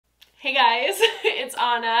Hey guys, it's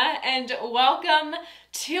Anna and welcome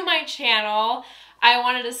to my channel. I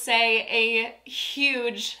wanted to say a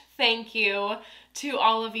huge thank you to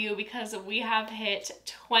all of you because we have hit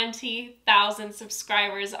 20,000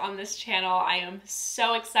 subscribers on this channel. I am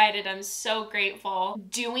so excited. I'm so grateful.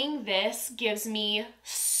 Doing this gives me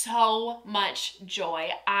so much joy.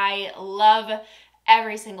 I love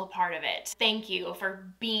every single part of it. Thank you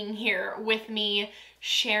for being here with me,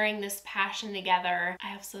 sharing this passion together.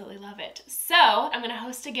 I absolutely love it. So I'm gonna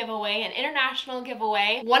host a giveaway, an international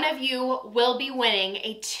giveaway. One of you will be winning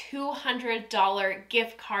a $200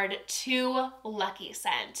 gift card to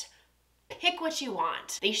Luckyscent. Pick what you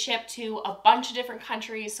want. They ship to a bunch of different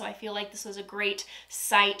countries, so I feel like this was a great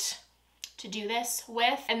site to do this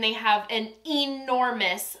with. And they have an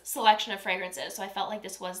enormous selection of fragrances, so I felt like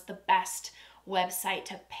this was the best website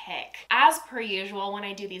to pick. As per usual, when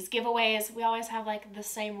I do these giveaways, we always have like the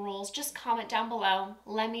same rules. Just comment down below.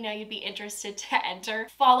 Let me know you'd be interested to enter.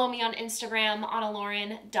 Follow me on Instagram,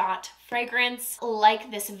 annelauren.fragrance.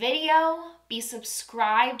 Like this video. Be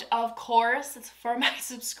subscribed, of course. It's for my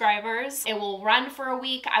subscribers. It will run for a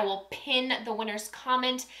week. I will pin the winner's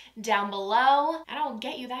comment down below and I'll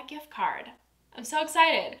get you that gift card. I'm so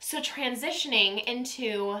excited. So transitioning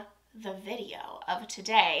into the video of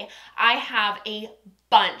today, I have a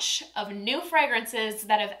bunch of new fragrances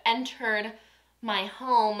that have entered my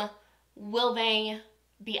home. Will they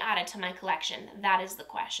be added to my collection? That is the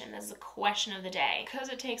question. That is the question of the day, because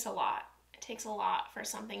it takes a lot. It takes a lot for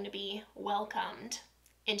something to be welcomed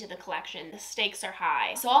into the collection. The stakes are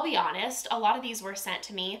high. So I'll be honest, a lot of these were sent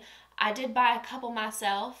to me. I did buy a couple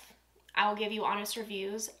myself. I will give you honest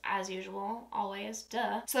reviews, as usual, always,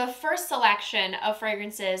 duh. So the first selection of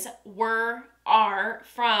fragrances are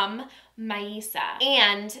from Maissa.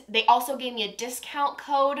 And they also gave me a discount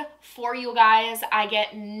code for you guys. I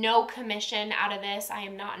get no commission out of this. I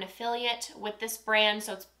am not an affiliate with this brand,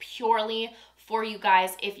 so it's purely for you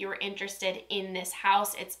guys if you're interested in this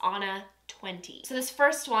house. It's Anna20. So this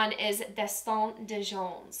first one is Destin de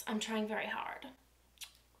Jones. I'm trying very hard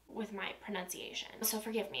with my pronunciation, so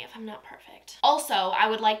forgive me if I'm not perfect. Also, I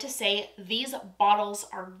would like to say these bottles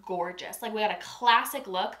are gorgeous. Like, we got a classic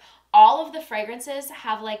look. All of the fragrances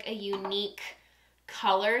have like a unique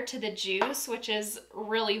color to the juice, which is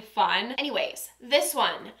really fun. Anyways, this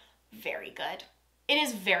one, very good. It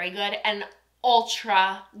is very good and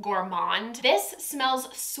ultra gourmand. This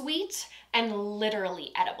smells sweet and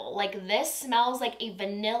literally edible. Like, this smells like a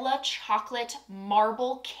vanilla chocolate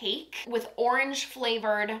marble cake with orange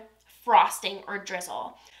flavored frosting or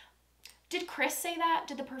drizzle. Did Chris say that?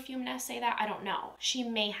 Did the perfume nest say that? I don't know. She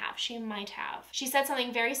may have. She might have. She said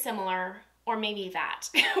something very similar, or maybe that,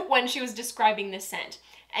 when she was describing this scent.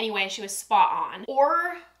 Anyway, she was spot on.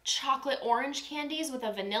 Or chocolate orange candies with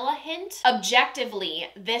a vanilla hint. Objectively,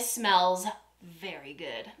 this smells very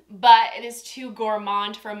good, but it is too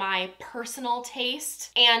gourmand for my personal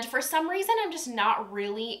taste. And for some reason, I'm just not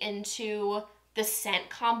really into the scent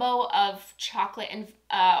combo of chocolate and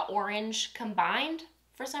orange combined.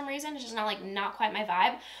 For some reason, it's just not quite my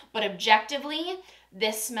vibe. But objectively,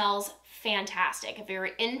 this smells fantastic. If you're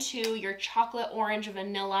into your chocolate, orange,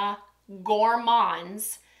 vanilla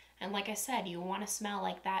gourmands, and like I said, you want to smell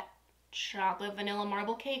like that chocolate vanilla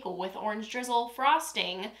marble cake with orange drizzle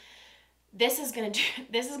frosting, this is gonna do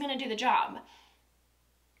the job.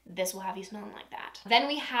 This will have you smelling like that. Then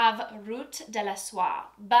we have Route de la Soie,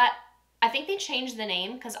 but I think they changed the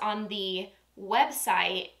name because on the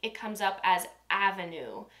website it comes up as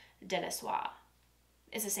Avenue de la Soie.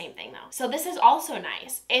 It's the same thing though. So this is also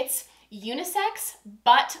nice. It's unisex,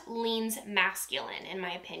 but leans masculine in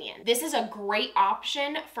my opinion. This is a great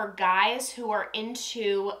option for guys who are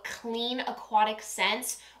into clean aquatic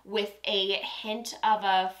scents with a hint of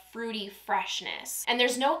a fruity freshness. And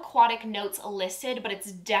there's no aquatic notes listed, but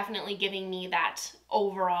it's definitely giving me that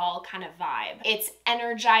overall kind of vibe. It's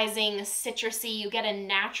energizing, citrusy. You get a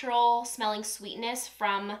natural smelling sweetness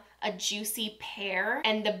from a juicy pear,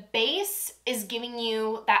 and the base is giving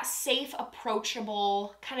you that safe,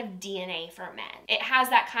 approachable kind of DNA for men. It has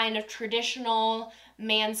that kind of traditional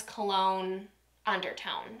man's cologne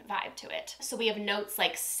undertone vibe to it. So we have notes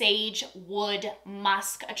like sage, wood,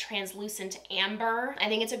 musk, a translucent amber. I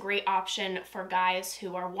think it's a great option for guys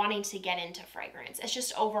who are wanting to get into fragrance. It's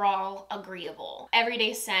just overall agreeable.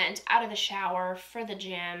 Everyday scent, out of the shower, for the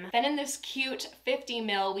gym. Then in this cute 50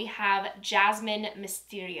 ml, we have Jasmin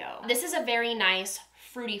Mysterieux. This is a very nice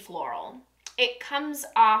fruity floral. It comes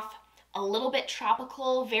off a little bit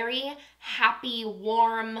tropical, very happy,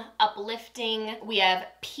 warm, uplifting. We have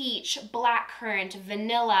peach, blackcurrant,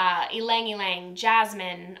 vanilla, ylang ylang,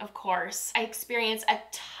 jasmine, of course. I experience a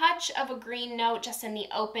touch of a green note just in the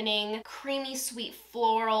opening. Creamy, sweet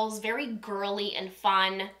florals, very girly and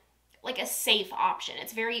fun. Like a safe option.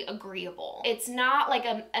 It's very agreeable. It's not like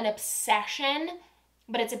an obsession,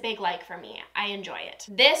 but it's a big like for me. I enjoy it.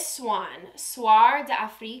 This one, Soir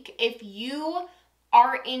d'Afrique, if you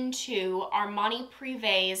are into Armani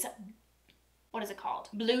Privé's, what is it called?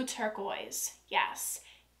 Blue turquoise, yes.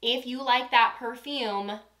 If you like that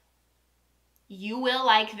perfume, you will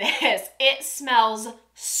like this. It smells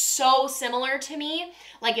so similar to me.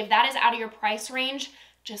 Like if that is out of your price range,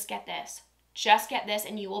 just get this. Just get this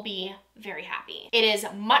and you will be very happy. It is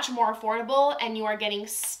much more affordable and you are getting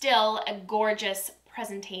still a gorgeous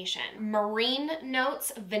presentation. Marine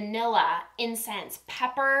notes, vanilla, incense,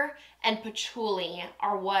 pepper, and patchouli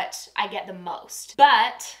are what I get the most.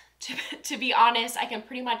 But to be honest, I can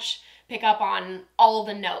pretty much pick up on all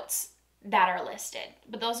the notes that are listed,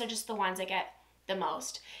 but those are just the ones I get the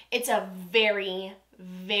most. It's a very,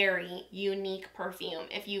 very unique perfume.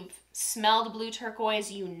 If you've smelled blue turquoise,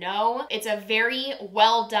 you know. It's a very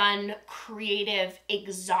well done, creative,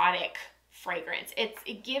 exotic fragrance.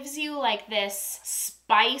 It gives you like this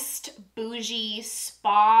spiced, bougie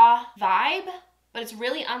spa vibe, but it's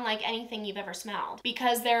really unlike anything you've ever smelled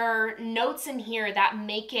because there are notes in here that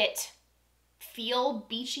make it feel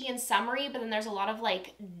beachy and summery, but then there's a lot of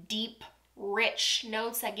like deep, rich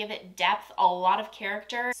notes that give it depth, a lot of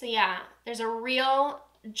character. So yeah, there's a real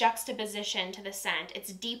juxtaposition to the scent.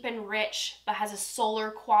 It's deep and rich, but has a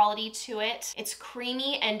solar quality to it. It's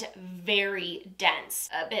creamy and very dense.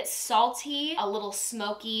 A bit salty, a little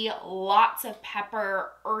smoky, lots of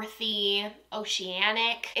pepper, earthy,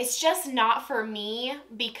 oceanic. It's just not for me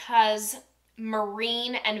because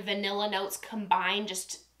marine and vanilla notes combined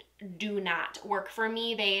just do not work for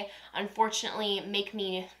me. They unfortunately make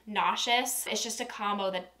me nauseous. It's just a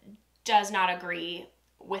combo that does not agree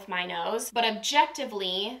with my nose. But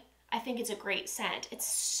objectively, I think it's a great scent. It's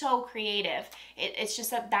so creative. It's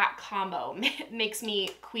just that combo makes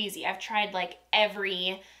me queasy. I've tried like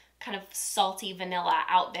every kind of salty vanilla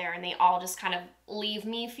out there and they all just kind of leave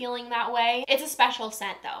me feeling that way. It's a special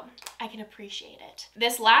scent though. I can appreciate it.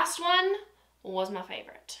 This last one was my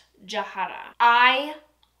favorite. Jawhara. I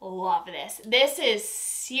love this. This is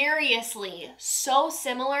seriously so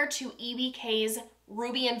similar to EBK's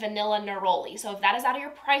Ruby and Vanilla Neroli. So if that is out of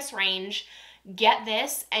your price range, get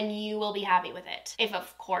this and you will be happy with it. If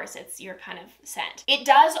of course it's your kind of scent. It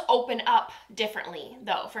does open up differently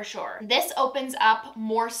though, for sure. This opens up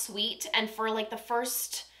more sweet and for like the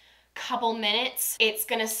first couple minutes, it's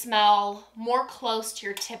gonna smell more close to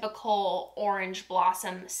your typical orange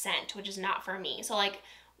blossom scent, which is not for me. So like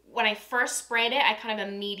when I first sprayed it, I kind of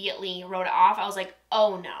immediately wrote it off. I was like,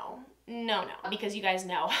 oh no, no, no. Because you guys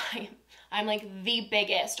know, I'm like the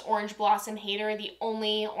biggest orange blossom hater. The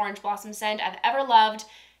only orange blossom scent I've ever loved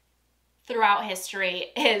throughout history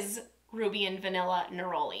is Ruby and Vanilla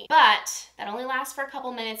Neroli. But that only lasts for a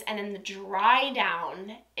couple minutes and then the dry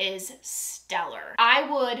down is stellar.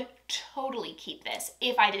 I would totally keep this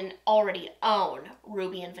if I didn't already own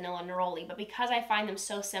Ruby and Vanilla Neroli, but because I find them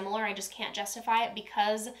so similar, I just can't justify it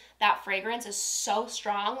because that fragrance is so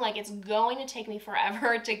strong. Like it's going to take me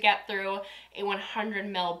forever to get through a 100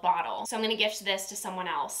 ml bottle. So I'm gonna gift this to someone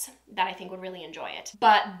else that I think would really enjoy it.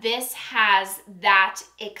 But this has that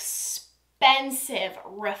expensive,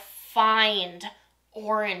 refined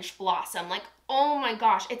orange blossom. Like, oh my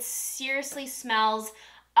gosh, it seriously smells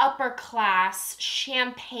upper class,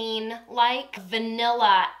 champagne-like,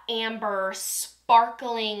 vanilla, amber,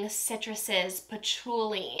 sparkling citruses,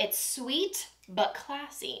 patchouli. It's sweet, but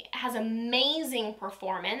classy. It has amazing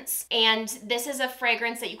performance, and this is a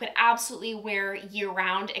fragrance that you could absolutely wear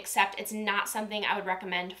year-round, except it's not something I would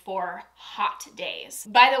recommend for hot days.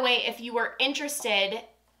 By the way, if you were interested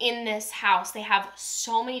in this house, they have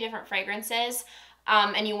so many different fragrances,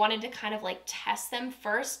 and you wanted to kind of like test them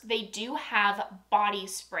first, they do have body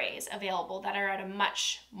sprays available that are at a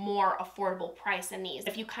much more affordable price than these.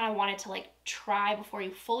 If you kind of wanted to like try before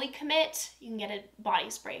you fully commit, you can get a body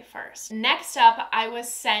spray first. Next up, I was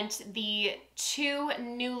sent the 2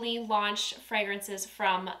 newly launched fragrances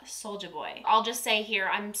from Soulja Boy. I'll just say here,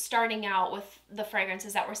 I'm starting out with the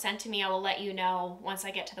fragrances that were sent to me. I will let you know once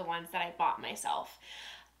I get to the ones that I bought myself.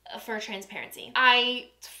 For transparency, I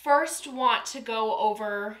first want to go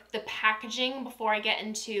over the packaging before I get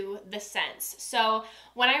into the scents. So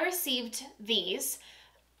when I received these,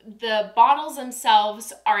 the bottles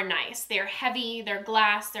themselves are nice. They're heavy, they're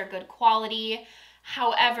glass, they're good quality.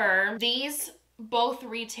 However, these both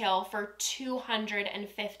retail for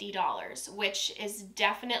 $250, which is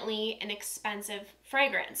definitely an expensive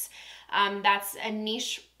fragrance. That's a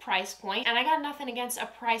niche price point, and I got nothing against a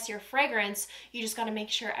pricier fragrance. You just got to make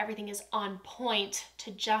sure everything is on point to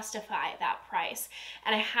justify that price.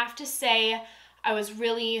 And I have to say, I was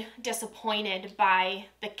really disappointed by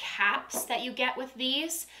the caps that you get with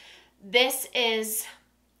these. This is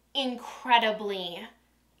incredibly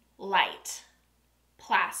light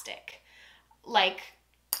plastic. Like,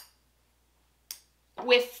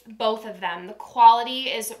 with both of them, the quality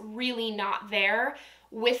is really not there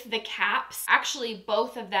with the caps. Actually,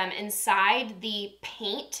 both of them inside, the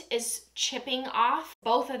paint is chipping off.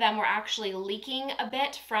 Both of them were actually leaking a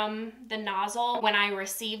bit from the nozzle when I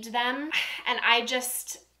received them. And I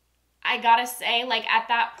gotta say, like, at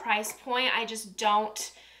that price point, I just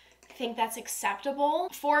don't think that's acceptable.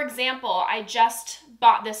 For example, I just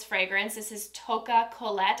bought this fragrance. This is Toca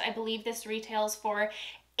Colette. I believe this retails for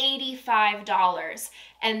 $85.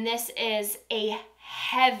 And this is a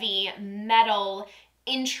heavy metal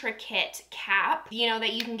intricate cap, you know,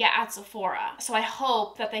 that you can get at Sephora. So I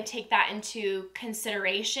hope that they take that into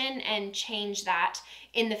consideration and change that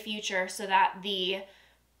in the future so that the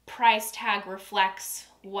price tag reflects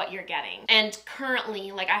what you're getting. And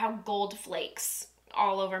currently, like, I have gold flakes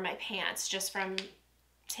all over my pants just from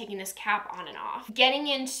taking this cap on and off. Getting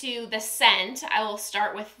into the scent, I will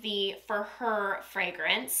start with the For Her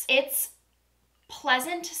fragrance. It's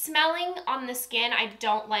pleasant smelling on the skin. I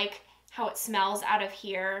don't like how it smells out of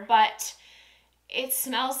here, but it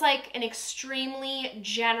smells like an extremely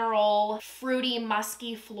general, fruity,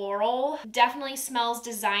 musky floral. Definitely smells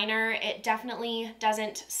designer. It definitely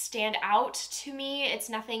doesn't stand out to me. It's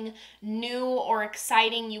nothing new or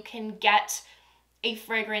exciting. You can get a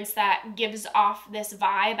fragrance that gives off this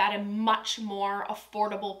vibe at a much more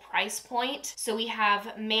affordable price point. So we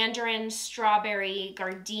have mandarin, strawberry,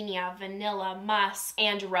 gardenia, vanilla, musk,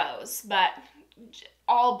 and rose, but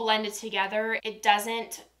all blended together. It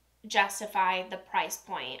doesn't justify the price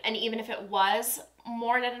point. And even if it was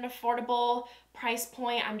more than an affordable price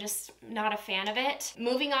point, I'm just not a fan of it.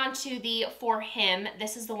 Moving on to the For Him,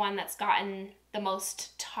 this is the one that's gotten the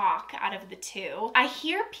most talk out of the two. I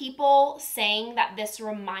hear people saying that this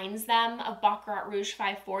reminds them of Baccarat Rouge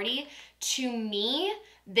 540. To me,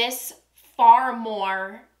 this far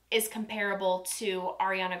more is comparable to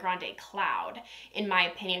Ariana Grande Cloud, in my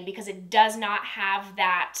opinion, because it does not have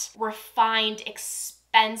that refined,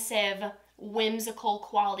 expensive, whimsical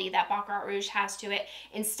quality that Baccarat Rouge has to it.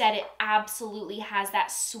 Instead, it absolutely has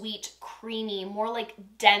that sweet, creamy, more like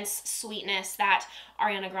dense sweetness that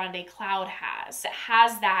Ariana Grande Cloud has. It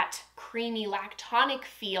has that creamy lactonic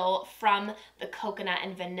feel from the coconut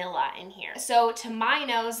and vanilla in here. So to my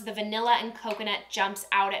nose, the vanilla and coconut jumps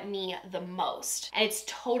out at me the most. And it's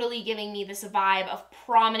totally giving me this vibe of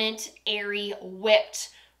prominent, airy, whipped,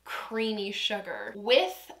 creamy sugar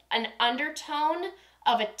with an undertone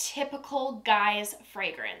of a typical guy's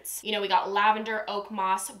fragrance. You know, we got lavender, oak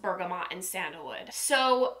moss, bergamot, and sandalwood.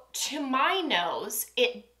 So to my nose,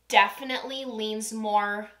 it definitely leans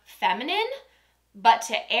more feminine, but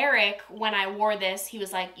to Eric, when I wore this, he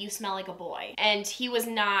was like, "You smell like a boy." And he was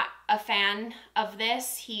not a fan of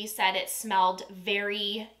this. He said it smelled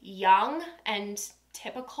very young and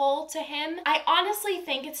typical to him. I honestly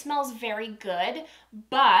think it smells very good,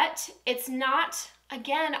 but it's not,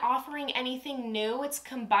 again, offering anything new. It's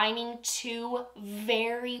combining two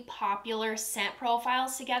very popular scent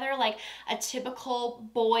profiles together, like a typical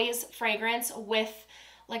boys fragrance with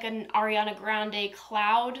like an Ariana Grande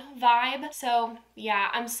Cloud vibe. So yeah,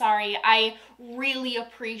 I'm sorry. I really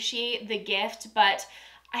appreciate the gift, but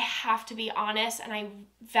I have to be honest, and I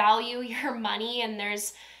value your money, and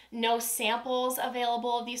there's no samples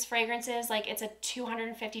available of these fragrances. Like, it's a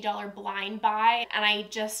 $250 blind buy, and I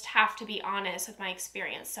just have to be honest with my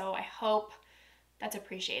experience. So I hope that's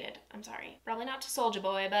appreciated. I'm sorry. Probably not to Soulja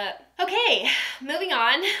Boy, but okay, moving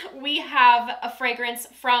on. We have a fragrance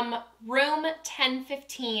from Room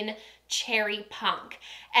 1015, Cherry Punk.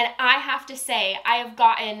 And I have to say, I have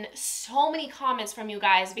gotten so many comments from you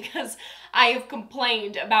guys because I have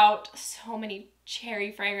complained about so many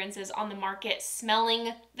cherry fragrances on the market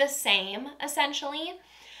smelling the same, essentially.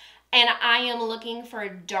 And I am looking for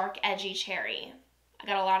a dark, edgy cherry. I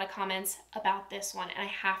got a lot of comments about this one, and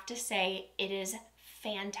I have to say, it is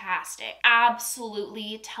fantastic.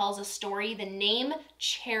 Absolutely tells a story. The name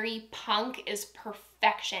Cherry Punk is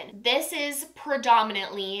perfection. This is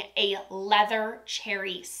predominantly a leather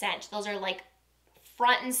cherry scent. Those are like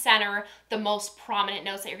front and center, the most prominent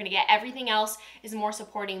notes that you're gonna get. Everything else is more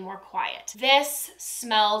supporting, more quiet. This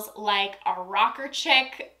smells like a rocker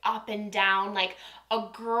chick up and down, like a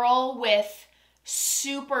girl with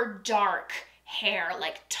super dark hair,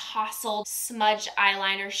 like tousled smudge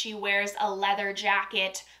eyeliner. She wears a leather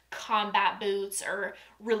jacket, combat boots, or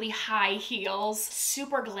really high heels,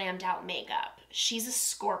 super glammed out makeup. She's a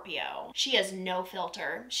Scorpio. She has no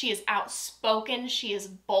filter. She is outspoken, she is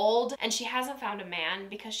bold, and she hasn't found a man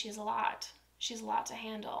because she's a lot. She's a lot to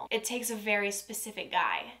handle. It takes a very specific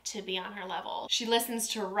guy to be on her level. She listens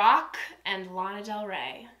to rock and Lana Del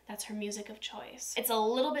Rey. That's her music of choice. It's a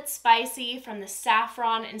little bit spicy from the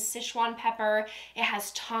saffron and Sichuan pepper. It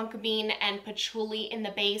has tonka bean and patchouli in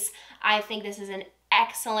the base. I think this is an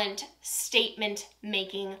excellent statement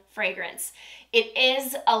making fragrance. It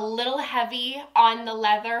is a little heavy on the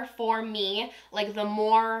leather for me. Like the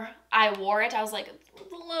more I wore it, I was like,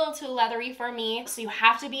 a little too leathery for me. So you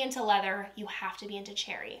have to be into leather, you have to be into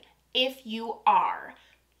cherry. If you are,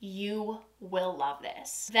 you will love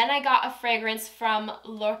this. Then I got a fragrance from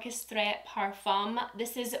Luckyscent Parfum.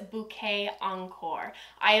 This is Bouquet Encore.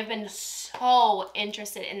 I have been so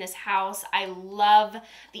interested in this house. I love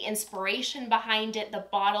the inspiration behind it, the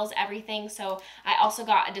bottles, everything. So I also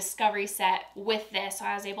got a discovery set with this, so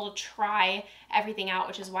I was able to try everything out,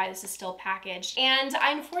 which is why this is still packaged. And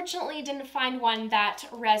I unfortunately didn't find one that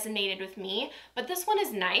resonated with me, but this one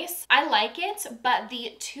is nice. I like it, but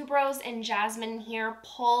the tuberose and jasmine here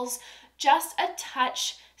pulls just a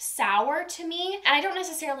touch sour to me. And I don't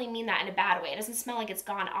necessarily mean that in a bad way. It doesn't smell like it's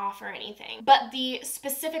gone off or anything. But the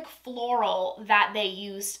specific floral that they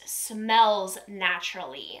used smells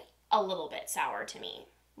naturally a little bit sour to me.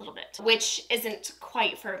 Little bit, which isn't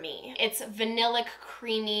quite for me. It's vanillic,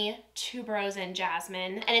 creamy tuberose and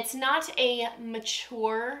jasmine, and it's not a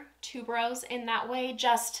mature tuberose in that way,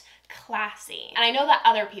 just classy. And I know that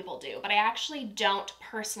other people do, but I actually don't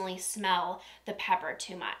personally smell the pepper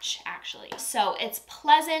too much, actually. So it's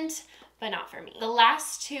pleasant, but not for me. The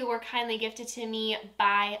last two were kindly gifted to me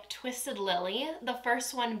by Twisted Lily. The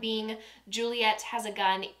first one being Juliette Has a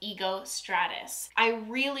Gun Ego Stratis. I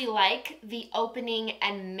really like the opening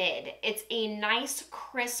and mid. It's a nice,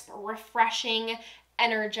 crisp, refreshing,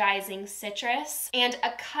 energizing citrus, and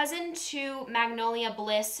a cousin to Magnolia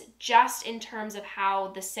Bliss just in terms of how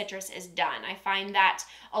the citrus is done. I find that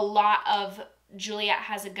a lot of Juliette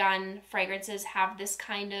Has a Gun fragrances have this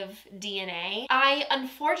kind of DNA. I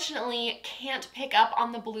unfortunately can't pick up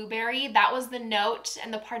on the blueberry. That was the note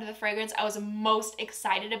and the part of the fragrance I was most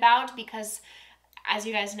excited about because, as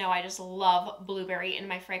you guys know, I just love blueberry in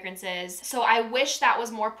my fragrances. So I wish that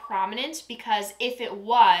was more prominent, because if it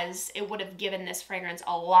was, it would have given this fragrance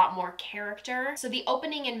a lot more character. So the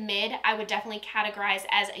opening and mid, I would definitely categorize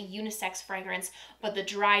as a unisex fragrance, but the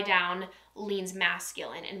dry down leans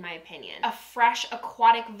masculine in my opinion. A fresh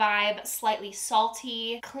aquatic vibe, slightly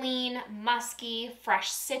salty, clean, musky, fresh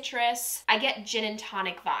citrus. I get gin and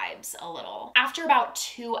tonic vibes a little. After about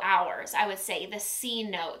 2 hours, I would say the C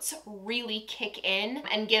notes really kick in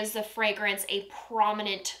and gives the fragrance a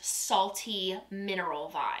prominent salty mineral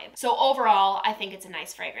vibe. So overall, I think it's a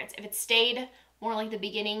nice fragrance. If it stayed more like the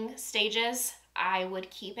beginning stages, I would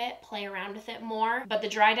keep it, play around with it more. But the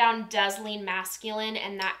dry down does lean masculine,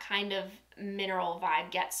 and that kind of mineral vibe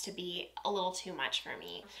gets to be a little too much for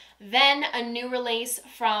me. Then a new release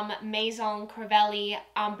from Maison, Crivelli,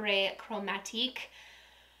 Ambre, Chromatique.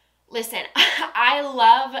 Listen, I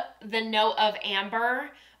love the note of amber,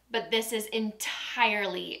 but this is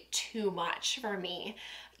entirely too much for me.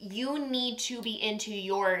 You need to be into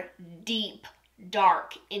your deep,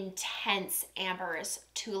 dark, intense ambers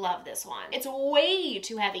to love this one. It's way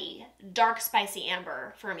too heavy, dark, spicy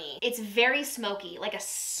amber for me. It's very smoky, like a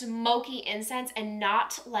smoky incense, and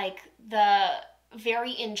not like the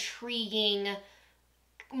very intriguing,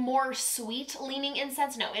 more sweet leaning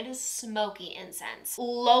incense. No, it is smoky incense.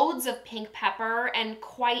 Loads of pink pepper and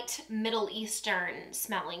quite Middle Eastern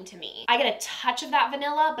smelling to me. I get a touch of that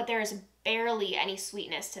vanilla, but there's barely any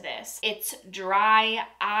sweetness to this. It's dry.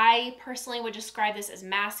 I personally would describe this as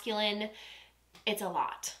masculine. It's a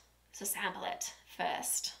lot, so sample it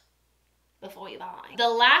first before you buy. The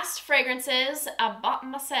last fragrances I bought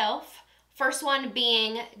myself, first one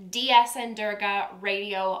being Destin Durga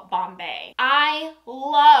Radio Bombay. I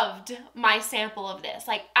loved my sample of this,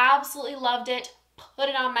 like absolutely loved it, put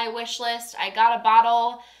it on my wish list. I got a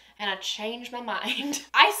bottle and I changed my mind.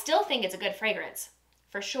 I still think it's a good fragrance,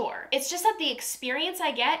 for sure. It's just that the experience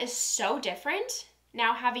I get is so different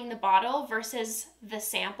now having the bottle versus the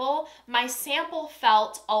sample. My sample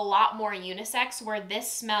felt a lot more unisex, where this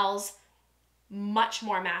smells much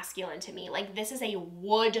more masculine to me. Like this is a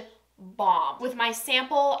wood bomb. With my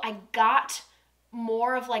sample, I got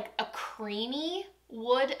more of like a creamy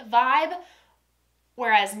wood vibe,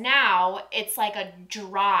 Whereas now it's like a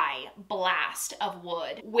dry blast of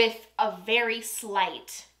wood with a very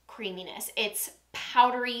slight creaminess. It's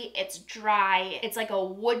powdery, it's dry, it's like a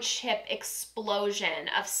wood chip explosion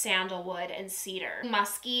of sandalwood and cedar.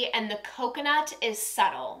 Musky, and the coconut is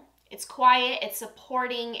subtle. It's quiet, it's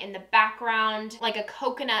supporting in the background, like a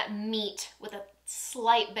coconut meat with a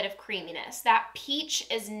slight bit of creaminess. That peach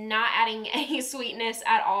is not adding any sweetness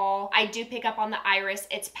at all. I do pick up on the iris,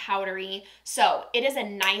 it's powdery, so it is a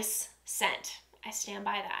nice scent. I stand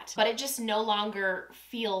by that. But it just no longer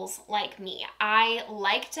feels like me. I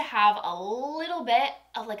like to have a little bit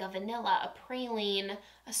of like a vanilla, a praline,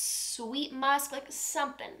 a sweet musk, like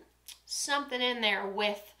something in there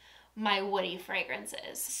with my woody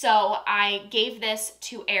fragrances. So I gave this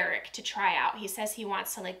to Eric to try out. He says he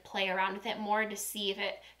wants to like play around with it more to see if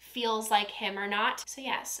it feels like him or not. So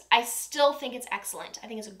yes, I still think it's excellent. I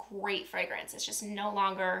think it's a great fragrance. It's just no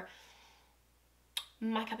longer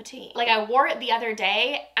my cup of tea. Like, I wore it the other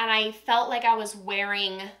day and I felt like I was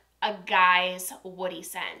wearing a guy's woody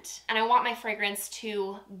scent. And I want my fragrance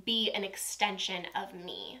to be an extension of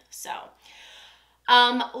me. So,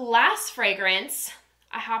 last fragrance,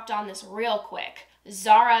 I hopped on this real quick.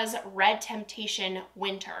 Zara's Red Temptation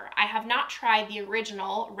Winter. I have not tried the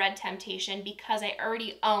original Red Temptation because I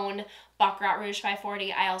already own Baccarat Rouge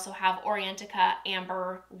 540. I also have Orientica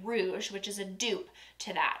Amber Rouge, which is a dupe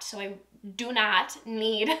to that. So I do not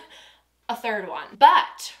need a third one.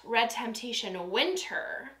 But Red Temptation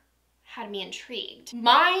Winter had me intrigued.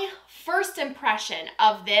 My first impression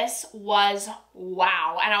of this was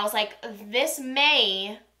wow. And I was like, this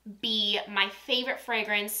may be my favorite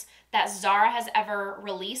fragrance that Zara has ever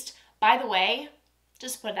released. By the way,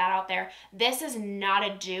 just put that out there, this is not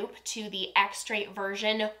a dupe to the X-Straight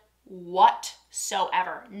version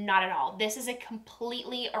whatsoever. Not at all. This is a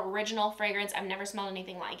completely original fragrance. I've never smelled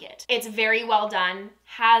anything like it. It's very well done,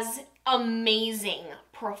 has amazing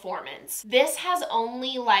performance. This has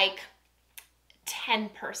only like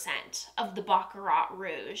 10% of the Baccarat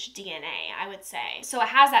Rouge DNA, I would say. So it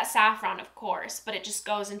has that saffron, of course, but it just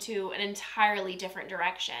goes into an entirely different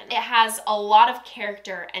direction. It has a lot of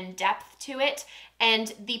character and depth to it,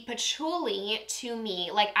 and the patchouli, to me,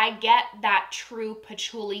 like, I get that true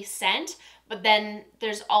patchouli scent, but then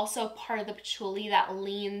there's also part of the patchouli that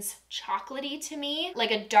leans chocolatey to me,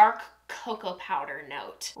 like a dark cocoa powder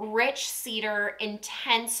note. Rich cedar,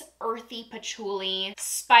 intense earthy patchouli,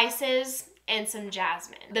 spices, and some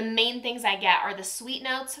jasmine. The main things I get are the sweet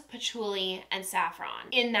notes, patchouli, and saffron,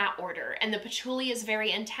 in that order. And the patchouli is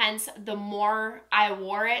very intense. The more I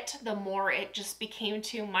wore it, the more it just became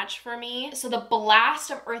too much for me. So the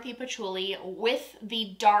blast of earthy patchouli with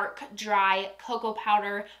the dark, dry cocoa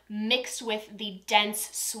powder mixed with the dense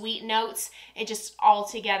sweet notes, it just all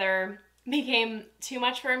together became too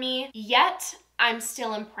much for me. Yet, I'm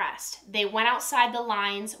still impressed. They went outside the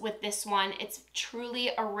lines with this one. It's truly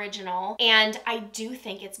original, and I do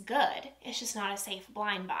think it's good. It's just not a safe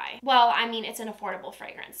blind buy. Well, I mean, it's an affordable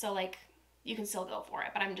fragrance, so like, you can still go for it,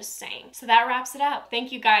 but I'm just saying. So that wraps it up.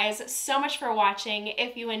 Thank you guys so much for watching.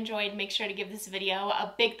 If you enjoyed, make sure to give this video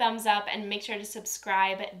a big thumbs up and make sure to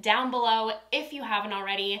subscribe down below if you haven't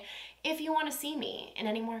already. If you want to see me in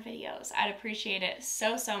any more videos, I'd appreciate it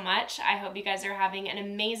so, so much. I hope you guys are having an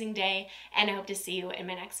amazing day, and I hope to see you in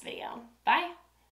my next video. Bye.